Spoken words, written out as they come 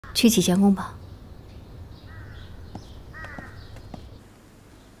去启贤宫吧。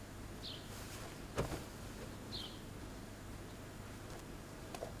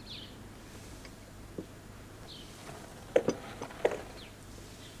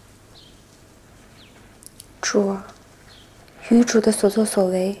主儿，余主的所作所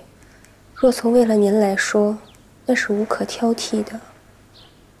为，若从为了您来说，那是无可挑剔的。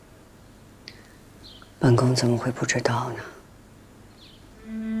本宫怎么会不知道呢？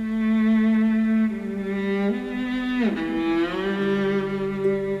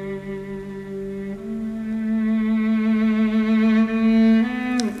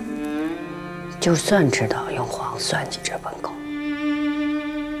就算知道用皇算计着本宫，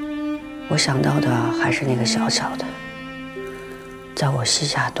我想到的还是那个小小的，在我膝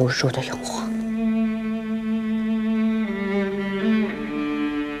下读书的永皇。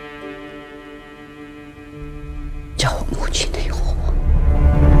叫我母亲的永皇。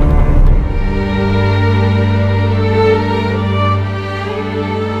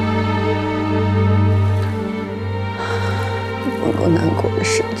本宫难过的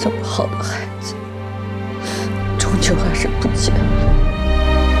是，这么好的孩子，终究还是不见了。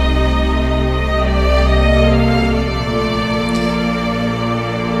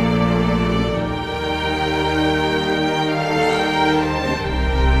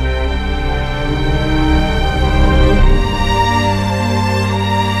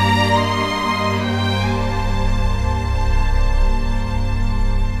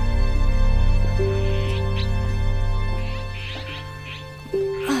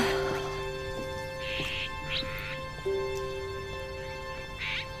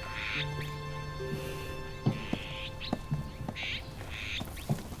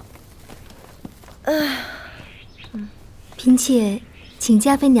嫔妾请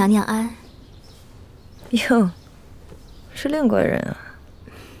嘉妃娘娘安。哟，是令贵人啊！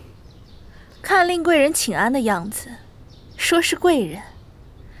看令贵人请安的样子，说是贵人，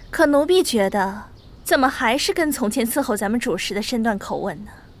可奴婢觉得，怎么还是跟从前伺候咱们主时的身段口吻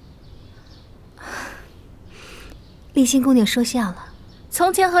呢？丽心姑娘说笑了。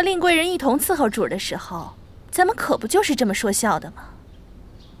从前和令贵人一同伺候主的时候，咱们可不就是这么说笑的吗？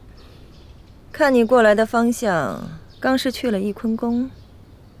看你过来的方向，刚是去了翊坤宫，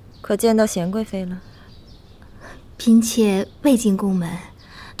可见到贤贵妃了？嫔妾未进宫门，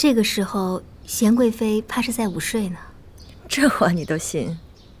这个时候贤贵妃怕是在午睡呢。这话你都信？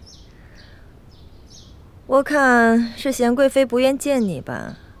我看是贤贵妃不愿见你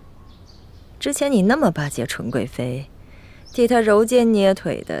吧。之前你那么巴结纯贵妃，替她揉肩捏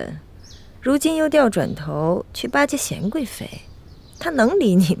腿的，如今又调转头去巴结贤贵妃，她能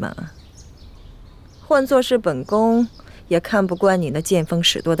理你吗？换作是本宫，也看不惯你那见风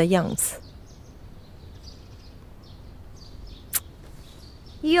使舵的样子。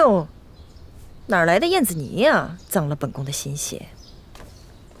哟，哪来的燕子泥呀？脏了本宫的心血。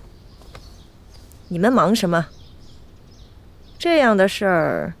你们忙什么？这样的事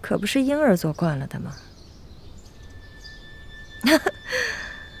儿可不是婴儿做惯了的吗？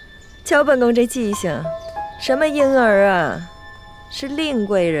瞧本宫这记性，什么婴儿啊，是令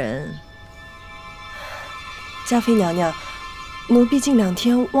贵人。嘉妃娘娘，奴婢近2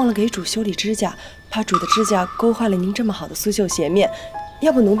天忘了给主修理指甲，怕主的指甲勾坏了您这么好的苏绣鞋面，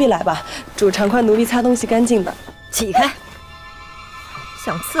要不奴婢来吧？主常夸奴婢擦东西干净的。起开！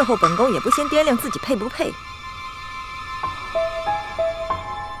想伺候本宫也不先掂量自己配不配。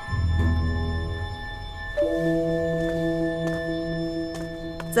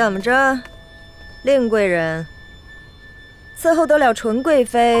怎么着，令贵人伺候得了纯贵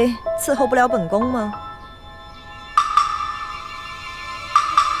妃，伺候不了本宫吗？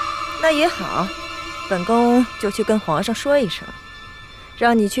那也好，本宫就去跟皇上说一声，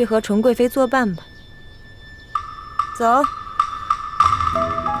让你去和纯贵妃作伴吧。走。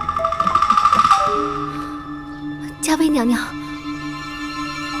嘉妃娘娘，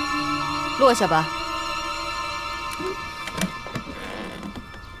落下吧。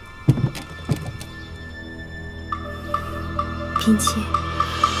嫔妾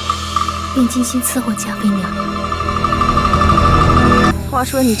愿精心伺候嘉妃娘娘。话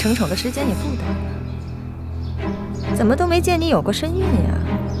说你承宠的时间也不短了，怎么都没见你有过身孕呀？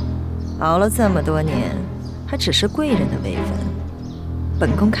熬了这么多年，还只是贵人的位分，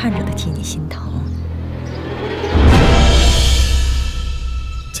本宫看着都替你心疼。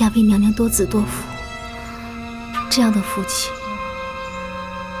嘉妃娘娘多子多福，这样的福气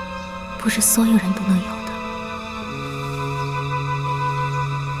不是所有人都能有的。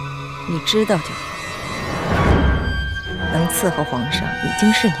你知道就好，能伺候皇上已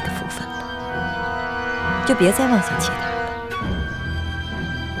经是你的福分了，就别再妄想其他了。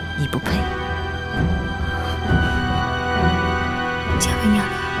你不配。嘉妃娘娘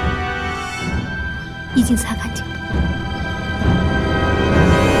已经擦干净了，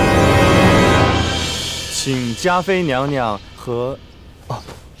请嘉妃娘娘和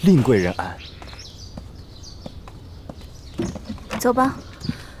令贵人安。走吧。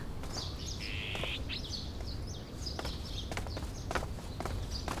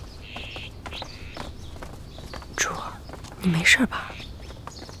主儿，你没事吧？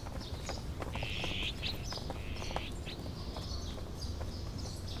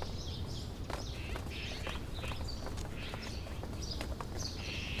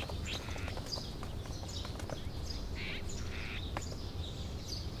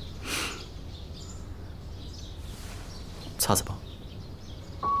擦擦吧。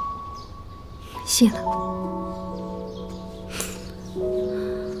谢了。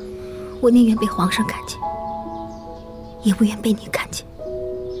我宁愿被皇上看见，也不愿被你看见。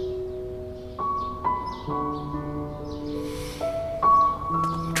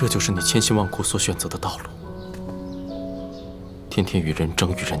这就是你千辛万苦所选择的道路，天天与人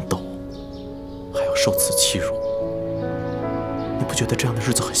争与人斗，还要受此欺辱，你不觉得这样的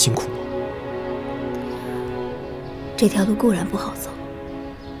日子很辛苦吗？这条路固然不好走，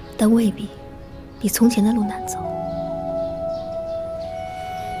但未必比从前的路难走。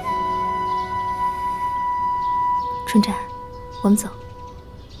春战，我们走。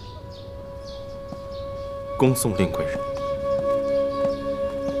恭送令贵人。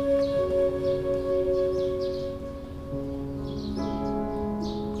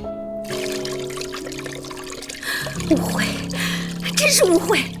误会，真是误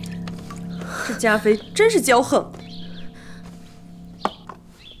会。这嘉妃真是骄横。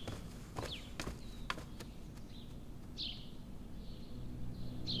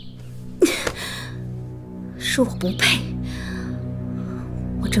说我不配，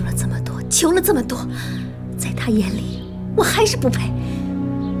我挣了这么多，求了这么多，在他眼里，我还是不配。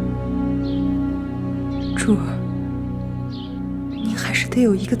珠儿，你还是得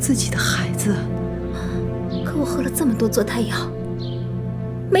有一个自己的孩子。可我喝了这么多坐胎药，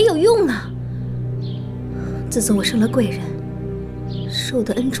没有用啊！自从我生了贵人，受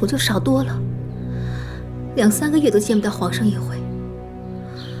的恩宠就少多了，2、3个月都见不到皇上一回。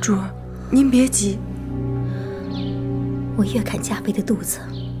珠儿，您别急。我越看嘉妃的肚子，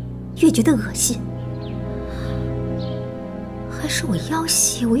越觉得恶心。还说我腰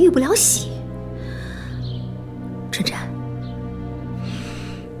细，我遇不了喜。春战，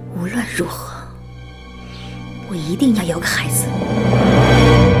无论如何，我一定要有个孩子。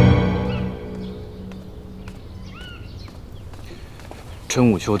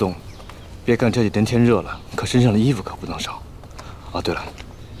春捂秋冻，别看这几天天热了，可身上的衣服可不能少。啊，对了，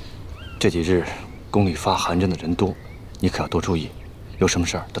这几日宫里发寒针的人多，你可要多注意。有什么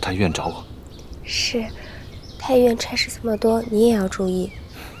事儿到太医院找我。是，太医院差事这么多，你也要注意。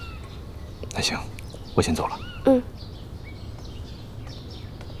那行，我先走了。嗯。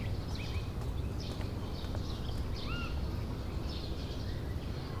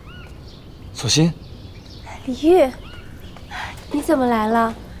索心，李煜，你怎么来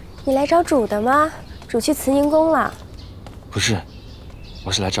了？你来找主的吗？主去慈宁宫了。不是，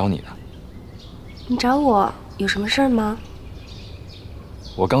我是来找你的。你找我有什么事儿吗？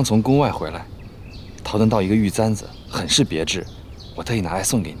我刚从宫外回来，淘得到一个玉簪子，很是别致，我特意拿来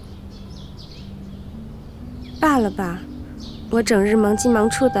送给你。罢了吧，我整日忙进忙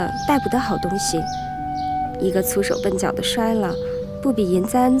出的，带不得好东西。一个粗手笨脚的摔了，不比银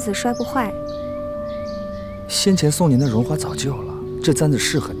簪子摔不坏。先前送您的绒花早旧了，这簪子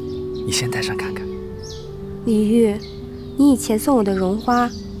适合你，你先戴上看看。李煜，你以前送我的绒花，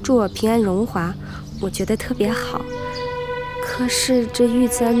祝我平安荣华，我觉得特别好。可是这玉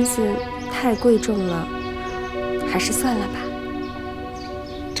簪子太贵重了，还是算了吧。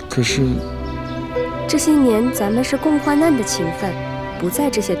可是这些年咱们是共患难的情分，不在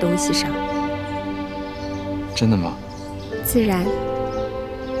这些东西上。真的吗？自然。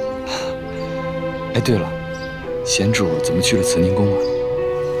哎，对了，贤主怎么去了慈宁宫啊？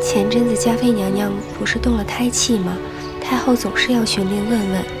前阵子嘉妃娘娘不是动了胎气吗？太后总是要询问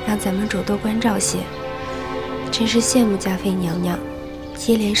问问，让咱们主多关照些。真是羡慕嘉妃娘娘，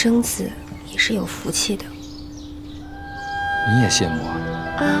接连生子也是有福气的。你也羡慕啊？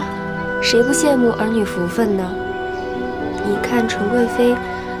啊，谁不羡慕儿女福分呢？你看纯贵妃，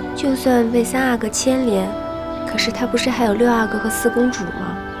就算被3阿哥牵连，可是她不是还有6阿哥和4公主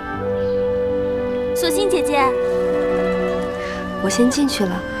吗？索性姐姐，我先进去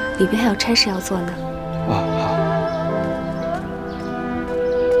了，里边还有差事要做呢。啊，好。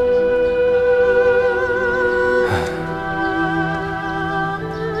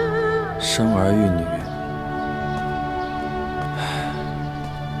生儿育女，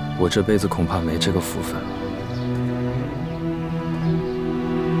我这辈子恐怕没这个福分了。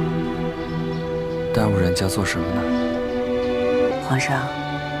耽误人家做什么呢？皇上，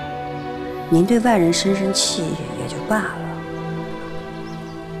您对外人生生气也就罢了，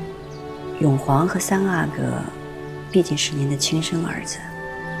永璜和三阿哥毕竟是您的亲生儿子，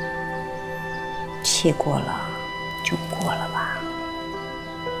气过了就过了吧。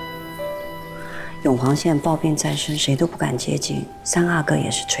永璜现在抱病在身，谁都不敢接近，三阿哥也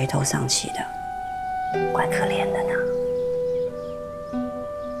是垂头丧气的，怪可怜的呢。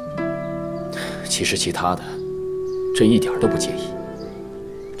其实其他的，朕一点都不介意。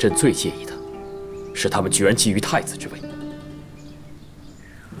朕最介意的，是他们居然觊觎太子之位。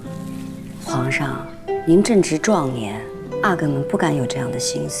皇上，您正值壮年，阿哥们不敢有这样的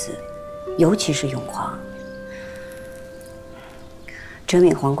心思，尤其是永璜。哲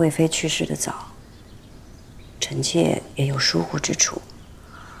敏皇贵妃去世的早，臣妾也有疏忽之处。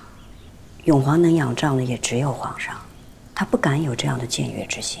永璜能仰仗的也只有皇上，他不敢有这样的僭越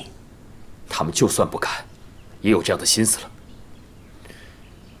之心。他们就算不敢，也有这样的心思了。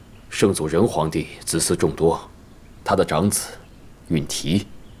圣祖仁皇帝子嗣众多，他的长子允提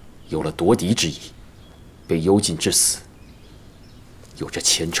有了夺嫡之意，被幽禁致死。有这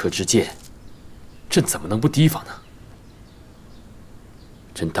前车之鉴，朕怎么能不提防呢？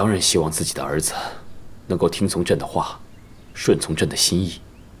朕当然希望自己的儿子能够听从朕的话，顺从朕的心意。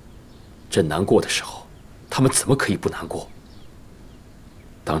朕难过的时候，他们怎么可以不难过？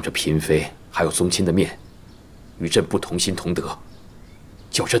当着嫔妃还有宗亲的面，与朕不同心同德，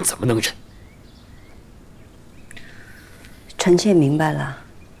叫朕怎么能忍？臣妾明白了，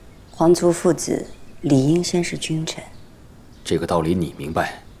皇族父子理应先是君臣。这个道理你明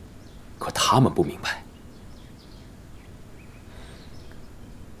白，可他们不明白。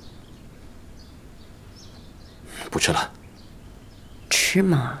不吃了。吃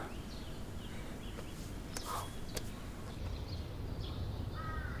嘛。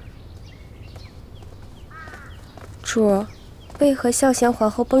主，为何孝贤皇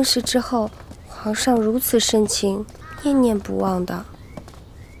后崩逝之后，皇上如此深情，念念不忘的？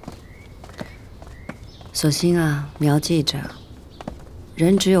索性啊，铭记着，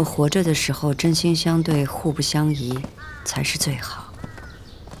人只有活着的时候真心相对，互不相疑，才是最好。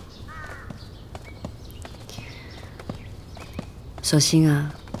索性啊，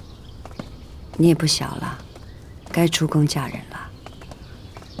你也不小了，该出宫嫁人了。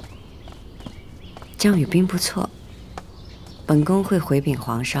江雨冰不错，本宫会回禀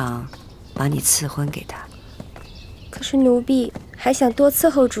皇上，把你赐婚给他。可是奴婢还想多伺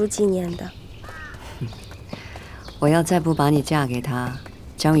候主几年的。我要再不把你嫁给他，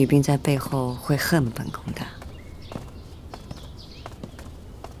江雨冰在背后会恨本宫的。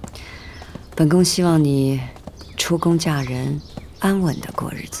本宫希望你出宫嫁人，安稳的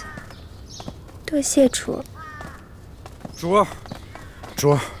过日子。多谢主。主儿，主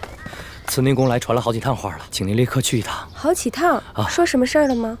儿，慈宁宫来传了好几趟话了，请您立刻去一趟。好几趟啊？说什么事儿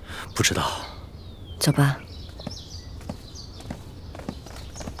了吗？不知道。走吧。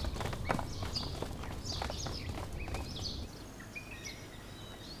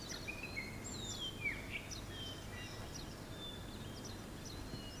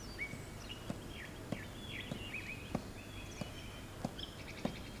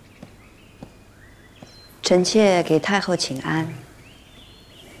臣妾给太后请安。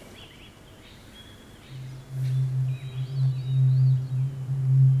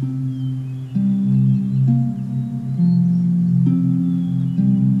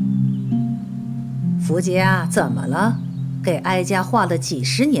福杰啊，怎么了？给哀家画了几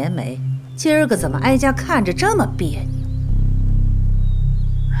十年眉，今儿个怎么哀家看着这么别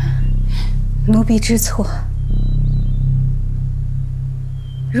扭？奴婢知错。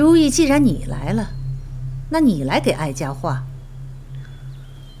如意，既然你来了，那你来给哀家画。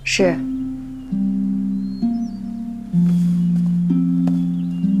是。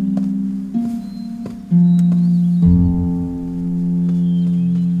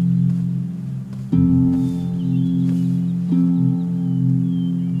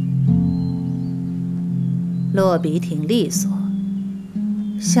落笔挺利索，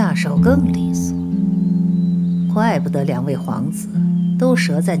下手更利索，怪不得两位皇子都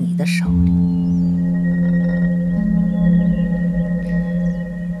折在你的手里。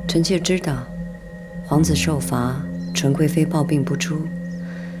臣妾知道，皇子受罚，纯贵妃抱病不出，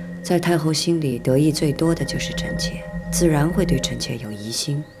在太后心里得意最多的就是臣妾，自然会对臣妾有疑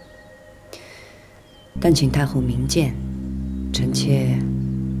心。但请太后明鉴，臣妾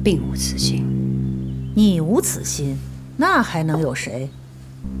并无此心。你无此心，那还能有谁？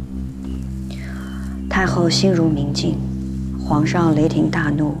太后心如明镜，皇上雷霆大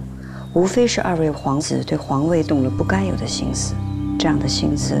怒，无非是2位皇子对皇位动了不该有的心思。这样的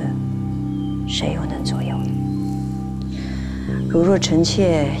心思，谁又能左右呢？如若臣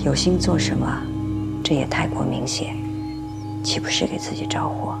妾有心做什么，这也太过明显，岂不是给自己招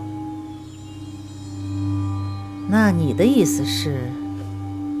祸？那你的意思是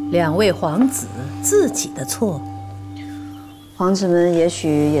，2位皇子自己的错？皇子们也许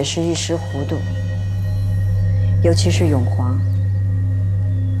也是一时糊涂，尤其是永皇。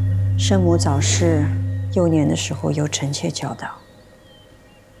生母早逝，幼年的时候由臣妾教导。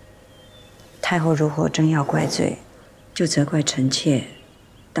太后如果真要怪罪，就责怪臣妾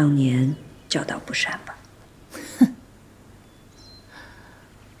当年教导不善吧。哼，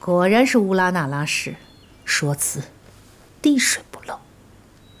果然是乌拉那拉氏，说辞滴水